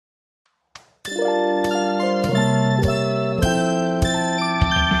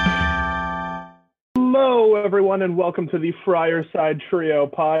everyone, and welcome to the Friarside Trio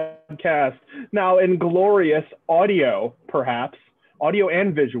podcast. Now, in glorious audio, perhaps, audio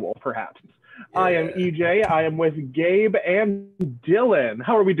and visual, perhaps. Yeah. I am EJ. I am with Gabe and Dylan.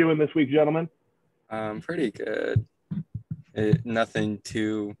 How are we doing this week, gentlemen? Pretty good. Nothing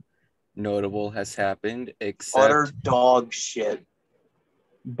too notable has happened except utter dog shit.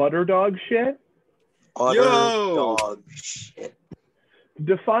 Butter dog shit? Utter dog shit.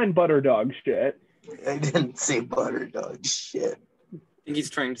 Define butter dog shit. I didn't say butter dog shit. I think he's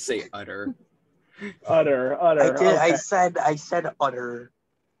trying to say utter. Utter. I did. Okay. I said utter.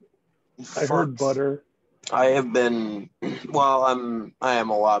 I heard butter. I have been. Well, I am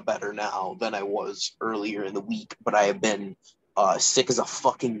a lot better now than I was earlier in the week, but I have been sick as a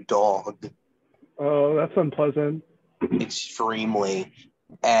fucking dog. Oh, that's unpleasant. Extremely.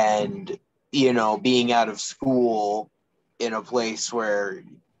 And, you know, being out of school in a place where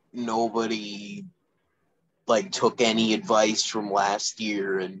nobody took any advice from last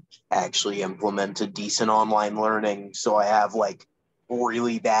year and actually implemented decent online learning. So I have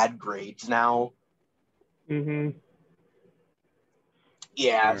really bad grades now. Mm-hmm.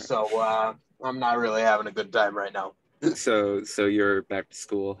 Yeah, so I'm not really having a good time right now. So your back to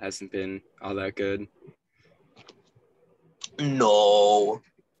school hasn't been all that good? No.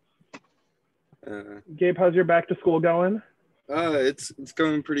 Gabe, how's your back to school going? It's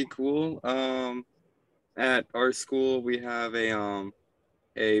going pretty cool. At our school we have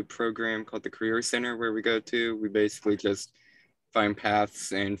a program called the Career Center where we go to. We basically just find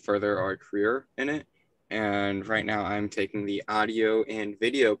paths and further our career in it. And right now I'm taking the audio and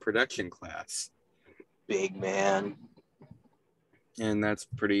video production class. Big man. And that's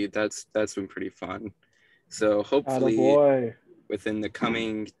been pretty fun. So hopefully within the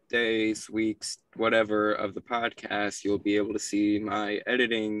coming days, weeks, whatever of the podcast, you'll be able to see my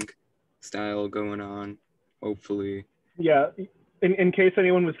editing style going on, hopefully. Yeah. In case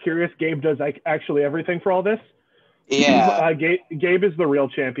anyone was curious, Gabe does actually everything for all this. Yeah. Gabe is the real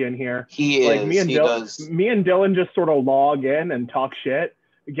champion here. He is. Me and Dylan just sort of log in and talk shit.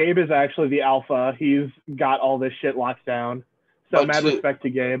 Gabe is actually the alpha. He's got all this shit locked down. So mad respect to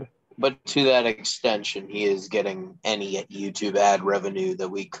Gabe. But to that extension, he is getting any YouTube ad revenue that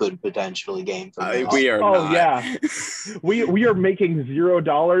we could potentially gain from this. We are not. Oh, yeah. we are making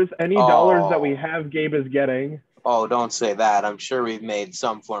 $0. Any dollars that we have, Gabe is getting. Oh, don't say that. I'm sure we've made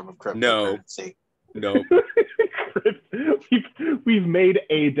some form of cryptocurrency. No. We've made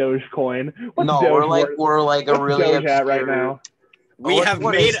a Dogecoin. We're like a really Doge at right now. We have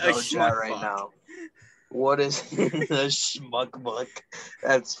made a schmuck right now. What is the schmuck book?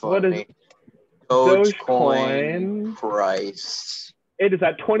 That's funny. Dogecoin price. It is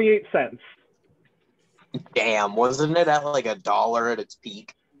at 28 cents. Damn, wasn't it at $1 at its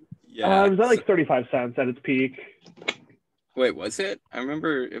peak? Yeah. It was at 35 cents at its peak. Wait, was it? I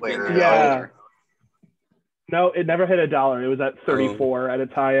remember it being $1. No, it never hit $1. It was at 34 at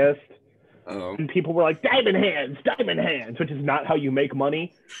its highest. Oh. And people were like, diamond hands, which is not how you make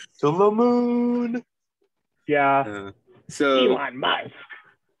money. To the moon. Yeah. So Elon Musk.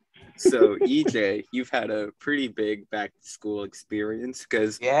 So EJ, you've had a pretty big back to school experience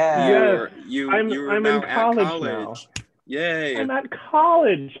because I'm now in college at college. Now. Yay! I'm at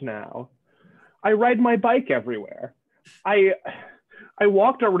college now. I ride my bike everywhere. I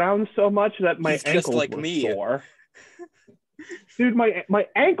walked around so much that my ankles were sore. Dude, my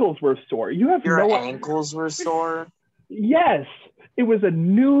ankles were sore. Your ankles were sore? Yes. It was a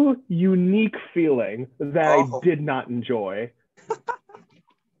new, unique feeling that I did not enjoy.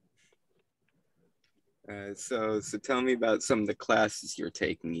 So tell me about some of the classes you're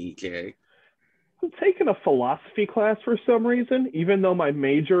taking, EJ. I'm taking a philosophy class for some reason, even though my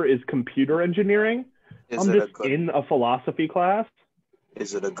major is computer engineering. I'm just in a philosophy class.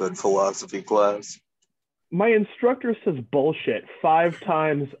 Is it a good philosophy class? My instructor says bullshit 5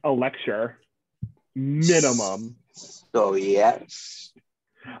 times a lecture, minimum. So yes.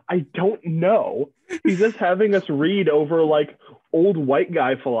 I don't know. He's just having us read over old white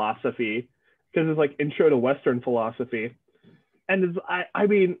guy philosophy because it's intro to Western philosophy. And I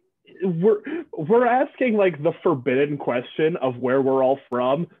mean, we're asking the forbidden question of where we're all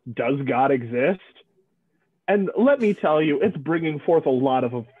from. Does God exist? And let me tell you, it's bringing forth a lot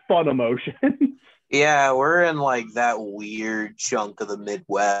of fun emotions. Yeah, we're in that weird chunk of the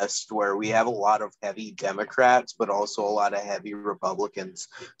Midwest where we have a lot of heavy Democrats, but also a lot of heavy Republicans.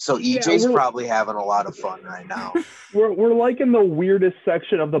 So EJ's probably having a lot of fun right now. We're in the weirdest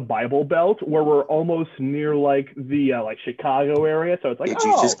section of the Bible Belt where we're almost near the Chicago area. So it's Did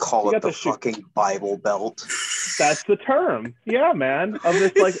you just call it the fucking Bible Belt? That's the term. Yeah, man. Of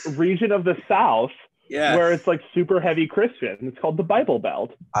this region of the South Yeah. where it's like super heavy Christian. It's called the Bible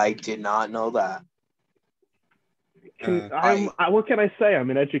Belt. I did not know that. What can I say? I'm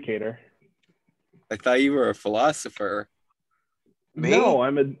an educator. I thought you were a philosopher. Me? No,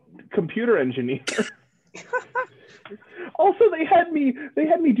 I'm a computer engineer. Also, they had me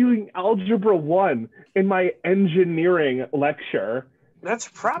doing Algebra 1 in my engineering lecture. That's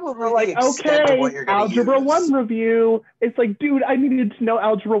probably We're like, the extent of what you're going to Algebra use. 1 review. It's like, dude, I needed to know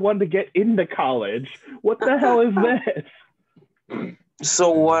Algebra 1 to get into college. What the hell is this?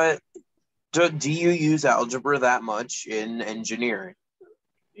 So what, do you use algebra that much in engineering?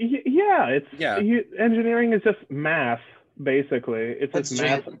 Yeah, Yeah. engineering is just math, basically. It's just It's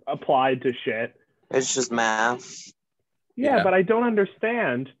math just- applied to shit. It's just math. Yeah, but I don't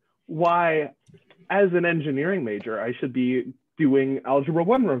understand why, as an engineering major, I should be doing Algebra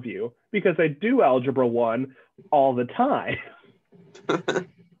 1 review, because I do Algebra 1 all the time.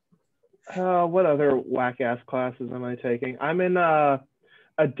 What other whack-ass classes am I taking? I'm in a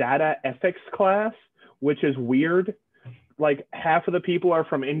data ethics class, which is weird. Like, half of the people are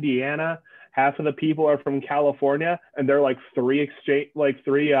from Indiana, half of the people are from California, and they're like three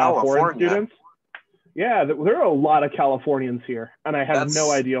foreign students. Yeah, there are a lot of Californians here, and I have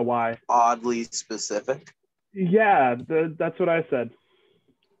no idea why. Oddly specific. Yeah, that's what I said.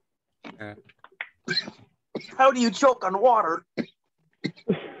 How do you choke on water?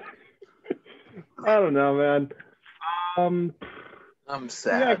 I don't know, man. I'm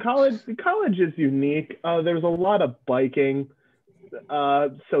sad. Yeah, college is unique. There's a lot of biking,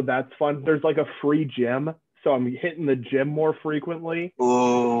 so that's fun. There's like a free gym, so I'm hitting the gym more frequently.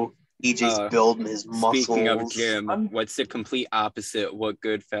 Ooh, EJ's building his muscles. Speaking of gym, what's the complete opposite? What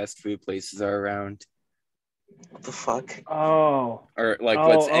good fast food places are around? What the fuck? Oh. Or like,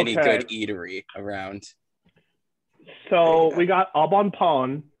 what's any good eatery around? So we got Au Bon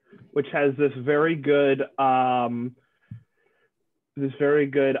Pain, which has this very good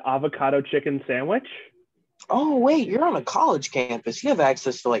avocado chicken sandwich. Oh wait, you're on a college campus. You have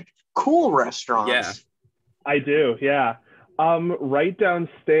access to like cool restaurants. Yeah, I do. Yeah. Right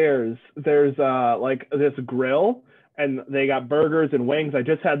downstairs, there's like this grill, and they got burgers and wings. I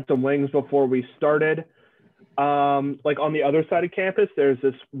just had some wings before we started. Like on the other side of campus, there's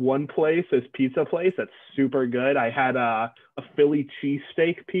this pizza place that's super good. I had a Philly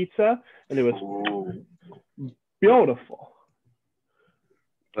cheesesteak pizza, and it was beautiful.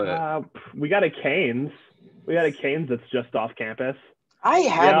 but We got a Cane's. That's just off campus. I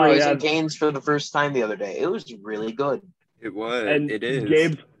had Raising Cane's for the first time the other day. It was really good. It was. And it is.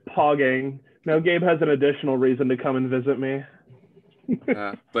 Gabe's pogging. Now Gabe has an additional reason to come and visit me.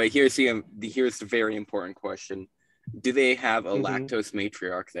 But here's the very important question: do they have a lactose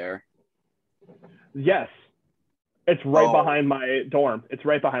matriarch there? Yes, it's right behind my dorm.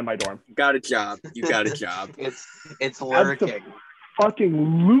 Got a job. You got a job. It's lurking.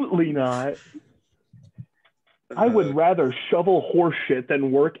 Fucking not. I would rather shovel horse shit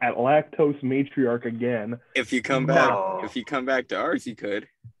than work at lactose matriarch again. If you come back to ours, you could.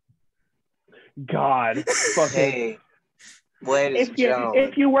 God, fucking. Hey. Ladies and gentlemen.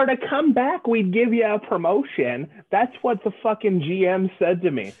 If you were to come back, we'd give you a promotion. That's what the fucking GM said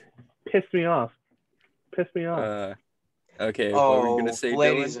to me. Pissed me off. Okay, what were you going to say,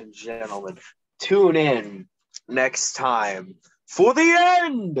 ladies Dylan? and gentlemen, tune in next time for the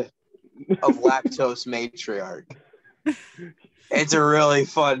end of Lactose Matriarch. It's a really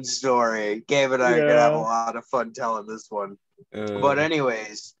fun story. Gabe and I are going to have a lot of fun telling this one. But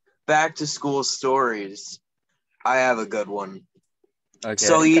anyways, back to school stories. I have a good one. Okay.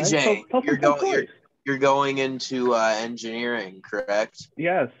 So EJ, Okay. you're going into engineering, correct?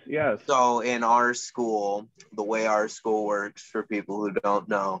 Yes. So in our school, the way our school works, for people who don't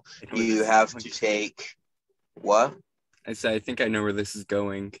know, you have to take what? I think I know where this is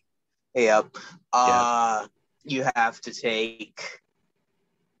going. Yep. You have to take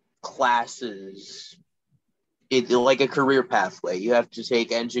classes. It's like a career pathway. You have to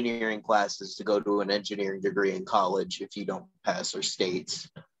take engineering classes to go to an engineering degree in college if you don't pass our state's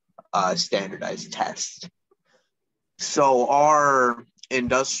standardized test. So our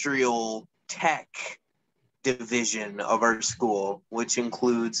industrial tech division of our school, which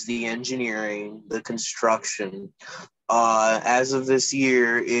includes the engineering, the construction, as of this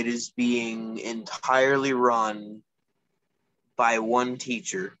year, it is being entirely run by one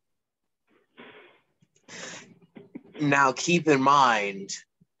teacher. Now, keep in mind,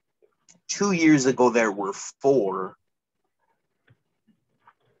 2 years ago, there were 4.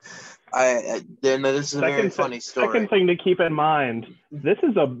 Then this is a very funny story. Second thing to keep in mind, this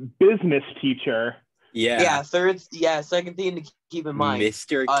is a business teacher. Yeah. Second thing to keep in mind.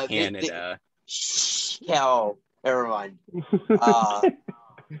 Mr. Canada. Hell, never mind. Uh,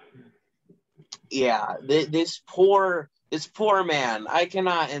 yeah, this poor man. I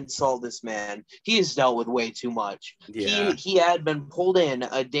cannot insult this man. He has dealt with way too much. Yeah. He had been pulled in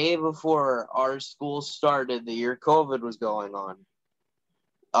a day before our school started, the year COVID was going on.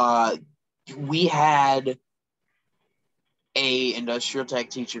 We had a industrial tech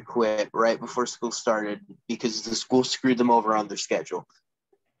teacher quit right before school started because the school screwed them over on their schedule.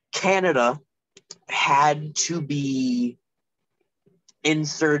 Canada had to be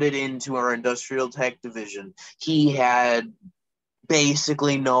inserted into our industrial tech division. He had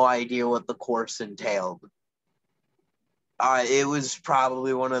basically no idea what the course entailed. It was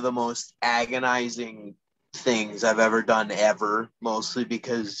probably one of the most agonizing things I've ever done ever, mostly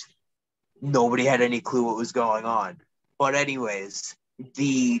because nobody had any clue what was going on. But anyways,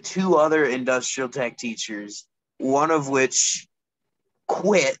 the two other industrial tech teachers, one of which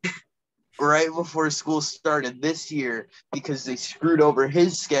quit right before school started this year because they screwed over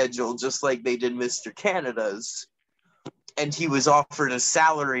his schedule just like they did Mr. Canada's. And he was offered a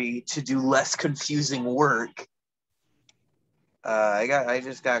salary to do less confusing work. I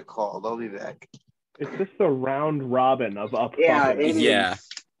just got called. I'll be back. It's just a round robin of up. Yeah, it Yeah. is.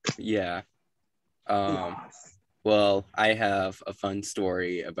 Yeah. Well, I have a fun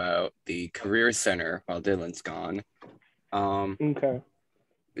story about the Career Center while Dylan's gone. Okay.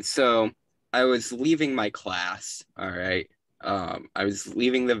 So I was leaving my class, all right? I was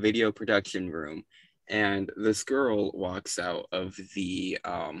leaving the video production room, and this girl walks out of the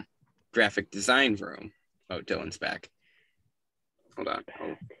graphic design room. Oh, Dylan's back. Hold on.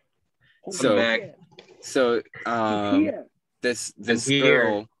 Oh. I'm back. So Yeah. this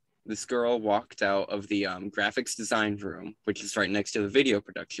here. girl walked out of the graphics design room, which is right next to the video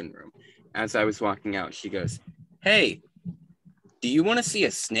production room. As I was walking out, she goes, "Hey, do you want to see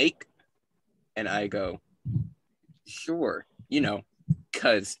a snake?" And I go, "Sure,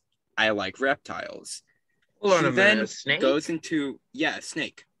 because I like reptiles." Hold on She a then minute. A snake? goes into, a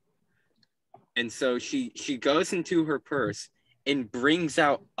snake. And so she goes into her purse and brings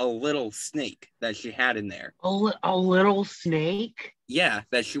out a little snake that she had in there. A little snake? Yeah,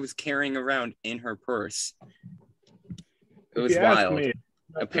 that she was carrying around in her purse. It was If you ask wild. me,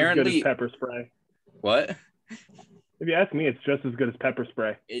 that's Apparently, as good as pepper spray. what? If you ask me, it's just as good as pepper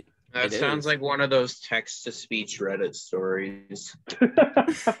spray. That It sounds is. like one of those text-to-speech Reddit stories.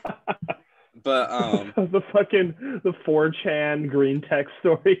 But the 4chan green text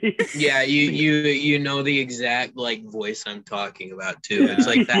story. Yeah, you know the exact voice I'm talking about too. Yeah. It's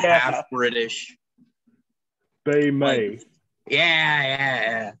like the Yeah. half British. They may.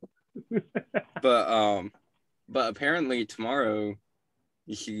 Yeah. but apparently tomorrow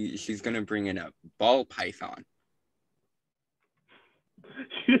she's gonna bring in a ball python.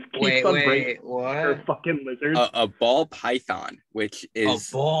 She just keeps on bringing her what? fucking lizards. A ball python, which is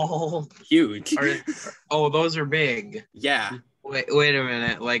A ball? huge. Those are big. Yeah. Wait a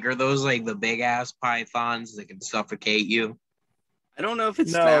minute. Are those the big ass pythons that can suffocate you? I don't know if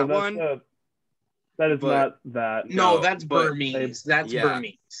it's no, that that's one. that is but- not that. No, No, that's but Burmese. That's yeah.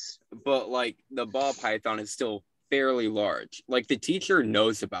 Burmese. But the ball python is still fairly large. The teacher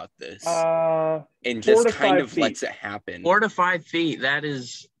knows about this and 4 just to kind 5 of feet. lets it happen. 4 to 5 feet. That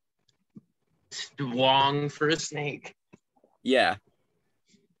is long for a snake. Yeah.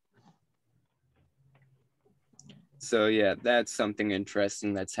 So yeah, that's something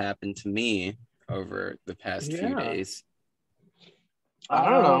interesting that's happened to me over the past few days. I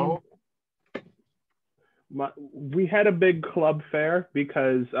don't know. We had a big club fair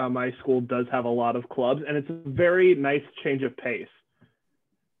because my school does have a lot of clubs, and it's a very nice change of pace.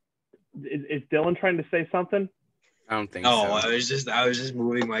 Is Dylan trying to say something? I don't think No, so. I was just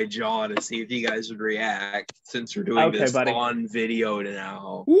moving my jaw to see if you guys would react since we're doing this buddy. on video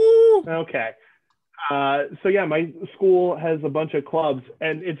now. Woo! Okay. So yeah, my school has a bunch of clubs,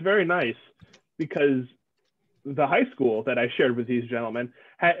 and it's very nice because the high school that I shared with these gentlemen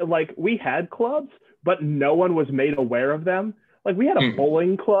had we had clubs, but no one was made aware of them. We had a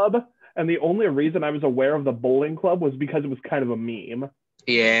bowling club, and the only reason I was aware of the bowling club was because it was kind of a meme.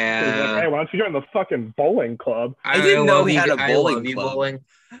 Yeah. Hey, why don't you join the fucking bowling club? I didn't know we had a bowling love you, club. bowling.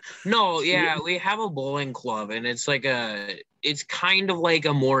 No, yeah, we have a bowling club, and it's it's kind of like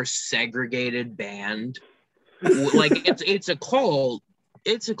a more segregated band. It's a cult.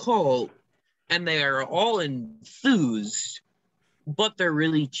 It's a cult, and they are all enthused, but they're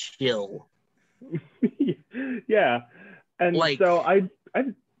really chill. Yeah, and so I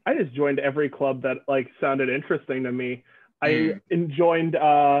just joined every club that sounded interesting to me. I joined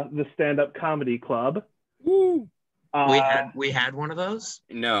the stand-up comedy club. Woo! We had one of those.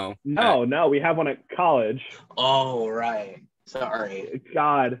 No. No, we have one at college. Oh right. Sorry.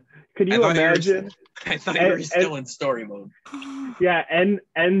 God, could you imagine? I thought you were still in story mode. Yeah,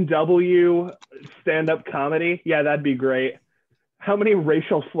 NW stand-up comedy. Yeah, that'd be great. How many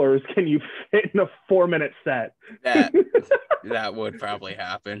racial slurs can you fit in a 4-minute set? That would probably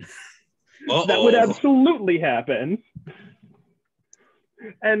happen. That would absolutely happen.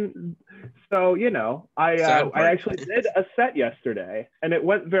 And so, I actually did a set yesterday, and it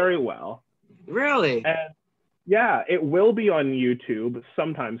went very well. Really? And yeah, it will be on YouTube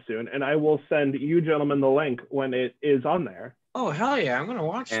sometime soon, and I will send you gentlemen the link when it is on there. Oh, hell yeah, I'm going to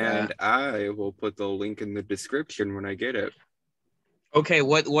watch that. And I will put the link in the description when I get it. Okay,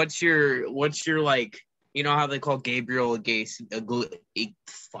 what's your like, you know how they call Gabriel Iglesias?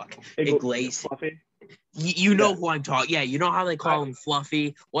 You know who I'm talking. Yeah, you know how they call him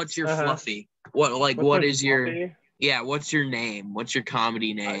Fluffy? What's your Fluffy? What is your Fluffy? Yeah, what's your name? What's your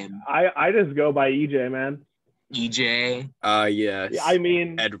comedy name? I just go by EJ, man. EJ? Yes. I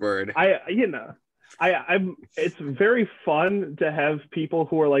mean Edward. It's very fun to have people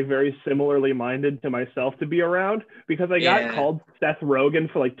who are like very similarly minded to myself to be around, because I got called Seth Rogen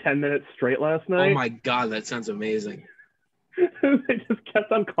for like 10 minutes straight last night. Oh my God, that sounds amazing. They just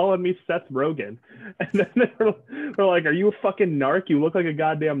kept on calling me Seth Rogen. And then they're like, "Are you a fucking narc? You look like a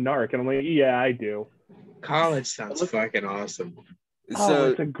goddamn narc." And I'm like, "Yeah, I do." College sounds fucking awesome.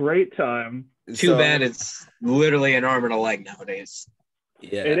 It's a great time. Too bad it's literally an arm and a leg nowadays.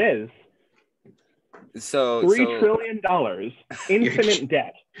 Yeah. It is. So $3 trillion, infinite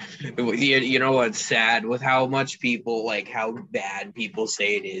debt. You know what's sad? With how much people, like how bad people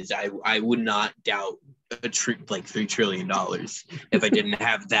say it is, I would not doubt like $3 trillion if I didn't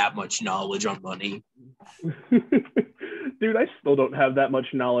have that much knowledge on money. Dude, I still don't have that much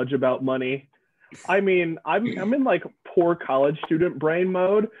knowledge about money. I mean, I'm in like poor college student brain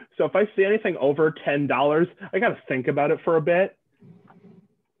mode. So if I see anything over $10, I gotta think about it for a bit.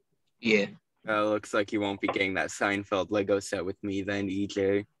 Yeah. Looks like you won't be getting that Seinfeld Lego set with me then,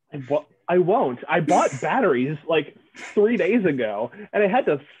 EJ. I won't. I bought batteries like 3 days ago, and I had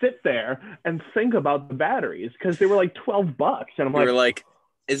to sit there and think about the batteries because they were like $12, and I'm like,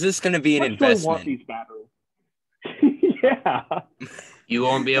 "Is this going to be an investment? Do I want these batteries?" Yeah. You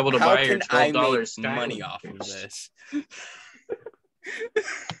won't be able to buy your $12 money off of this.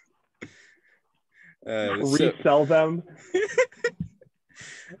 Resell them.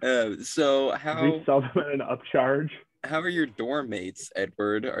 So how resell them at an upcharge. How are your dorm mates,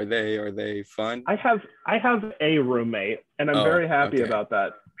 Edward? Are they fun? I have a roommate, and I'm very happy about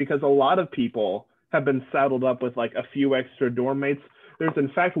that, because a lot of people have been saddled up with like a few extra dorm mates. There's in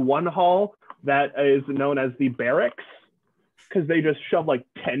fact one hall that is known as the barracks, because they just shove like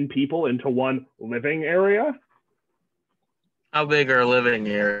 10 people into one living area. How big are living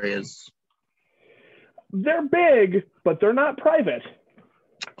areas? They're big, but they're not private.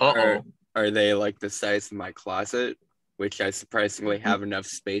 Are they like the size of my closet, which I surprisingly have enough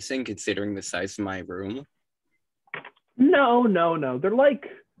spacing considering the size of my room? No. They're like,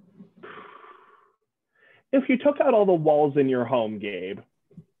 if you took out all the walls in your home, Gabe.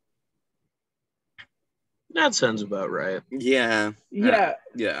 That sounds about right. Yeah. Yeah.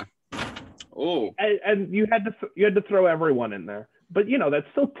 Oh. And you had to throw everyone in there, but that's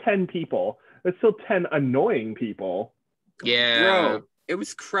still 10 people. That's still 10 annoying people. Yeah. Bro, it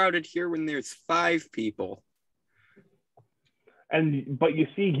was crowded here when there's 5 people. But you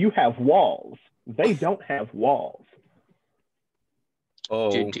see, you have walls. They don't have walls.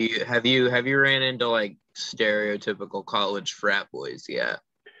 Oh. Have you ran into like stereotypical college frat boys yet?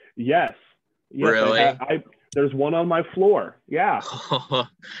 Yes. Really? There's one on my floor. Yeah.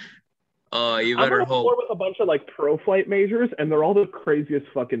 Oh, you better I'm on a floor with a bunch of like pro flight majors, and they're all the craziest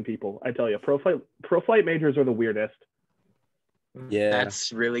fucking people. I tell you, pro flight majors are the weirdest. Yeah,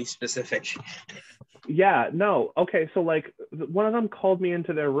 that's really specific. Yeah, no. Okay, so like one of them called me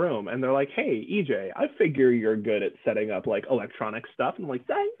into their room, and they're like, "Hey, EJ, I figure you're good at setting up like electronic stuff." And I'm like,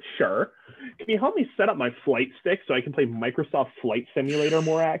 "Sure. Can you help me set up my flight stick so I can play Microsoft Flight Simulator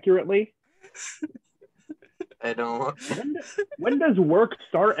more accurately?" I don't. When does work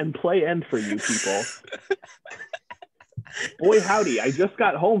start and play end for you people? Boy, howdy, I just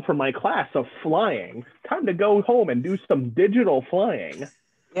got home from my class of flying. Time to go home and do some digital flying.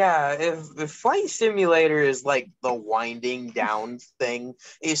 Yeah, if Flight Simulator is like the winding down thing,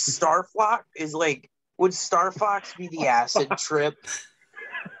 would Star Fox be the acid trip?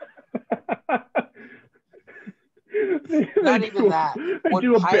 Not even that. I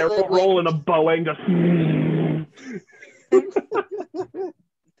do a barrel roll in a Boeing, just...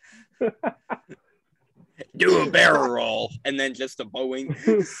 Do a barrel roll, and then just a Boeing.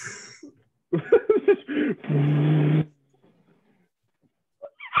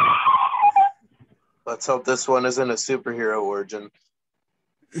 Let's hope this one isn't a superhero origin.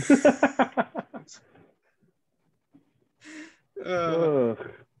 Uh,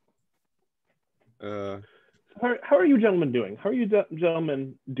 How are you gentlemen doing?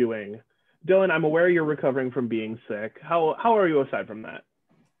 Dylan, I'm aware you're recovering from being sick. How are you aside from that?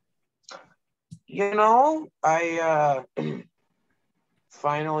 You know, I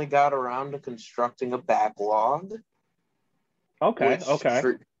finally got around to constructing a backlog. Okay.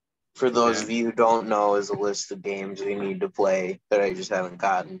 For those Yeah. of you who don't know, is a list of games we need to play that I just haven't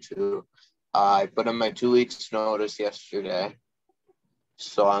gotten to. I put in my 2 weeks notice yesterday.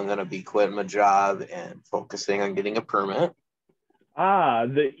 So I'm going to be quitting my job and focusing on getting a permit.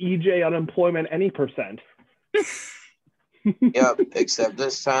 The EJ unemployment any percent. Yep, except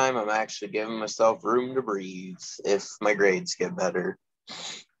this time I'm actually giving myself room to breathe if my grades get better.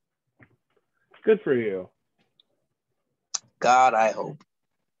 Good for you. God, I hope.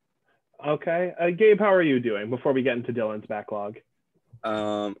 Okay. Gabe, how are you doing before we get into Dylan's backlog?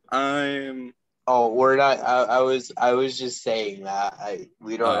 I'm. Oh, we're not. I was just saying that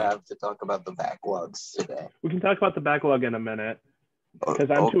we don't have to talk about the backlogs today. We can talk about the backlog in a minute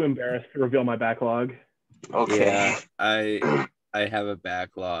because I'm too embarrassed to reveal my backlog. Okay. Yeah, I have a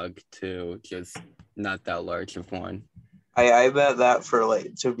backlog too, just not that large of one. I bet that for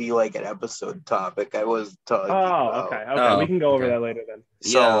to be like an episode topic, I was talking about. Okay. Oh, we can go over okay. that later then.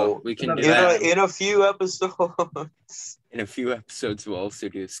 So yeah, we can do in that. In a few episodes. In a few episodes, we'll also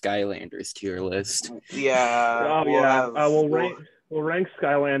do Skylanders tier list. Yeah. We'll rank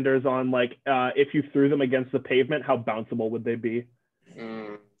Skylanders on if you threw them against the pavement, how bounceable would they be?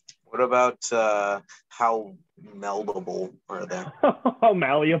 What about how meldable are they? How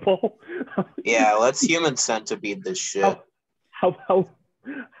malleable? Yeah, let's human centipede this shit. How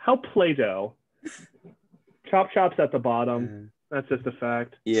Play-Doh? Chop's at the bottom. That's just a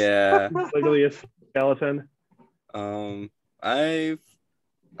fact. Yeah. Literally a skeleton. I've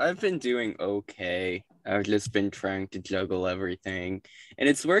been doing okay. I've just been trying to juggle everything, and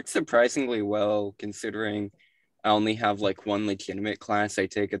it's worked surprisingly well considering I only have one legitimate class I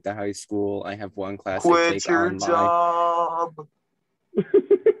take at the high school. I have one class I take online. Job.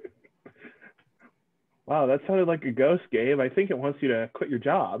 Wow, that sounded like a ghost, Gabe. I think it wants you to quit your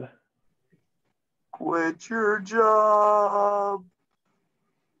job. Quit your job.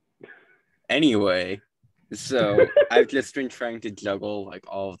 Anyway, so I've just been trying to juggle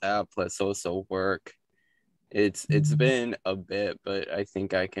all of that plus also work. It's been a bit, but I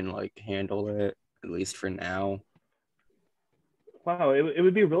think I can handle it at least for now. Wow, it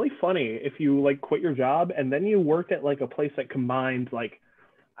would be really funny if you quit your job and then you worked at a place that combined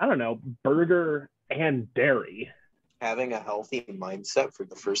I don't know, burger and dairy. Having a healthy mindset for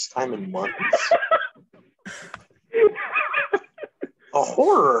the first time in months. A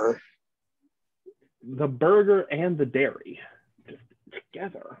horror. The burger and the dairy just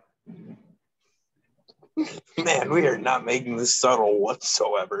together. Man, we are not making this subtle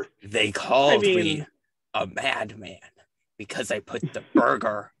whatsoever. They called me a madman because I put the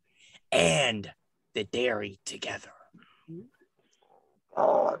burger and the dairy together.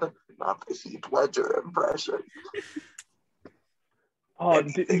 God, not the Heath Ledger impression. But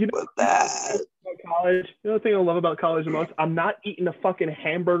that. College, the thing I love about college the most, I'm not eating a fucking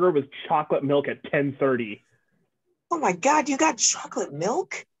hamburger with chocolate milk at 10:30. Oh my God, you got chocolate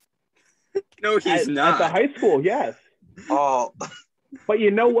milk? No, he's not. At the high school, yes. Oh. But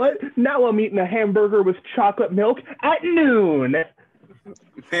you know what? Now I'm eating a hamburger with chocolate milk at noon.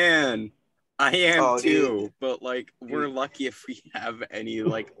 Man, I am too. But we're lucky if we have any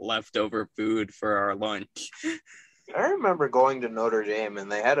leftover food for our lunch. I remember going to Notre Dame and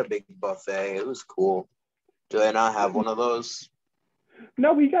they had a big buffet. It was cool. Do they not have one of those?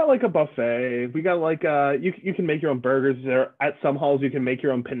 No, we got a buffet. We got you can make your own burgers there. At some halls you can make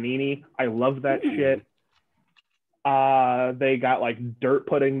your own panini. I love that shit. They got dirt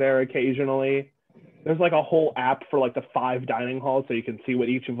pudding there occasionally. There's a whole app for the 5 dining halls so you can see what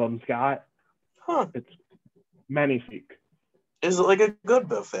each of them's got. Huh. It's magnifique. Is it a good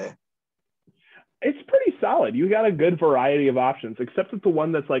buffet? It's pretty solid. You got a good variety of options, except that the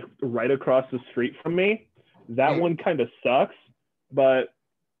one that's right across the street from me, that one kind of sucks, but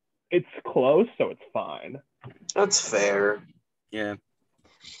it's close, so it's fine. That's fair. Yeah.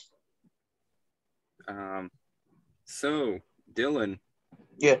 So, Dylan.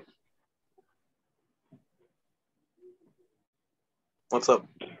 Yeah. What's up?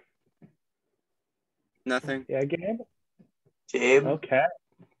 Nothing. Yeah, Gabe? Gabe? Okay.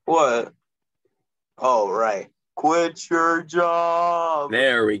 What? Oh, right. Quit your job.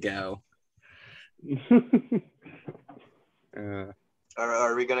 There we go.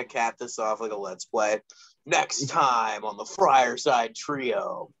 Are we going to cap this off like a Let's Play? Next time on the Friarside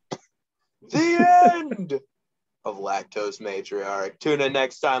Trio. The end of Lactose Matriarch. Tune in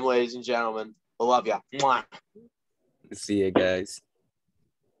next time, ladies and gentlemen. I love ya. Mwah. See you guys.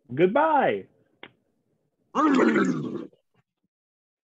 Goodbye.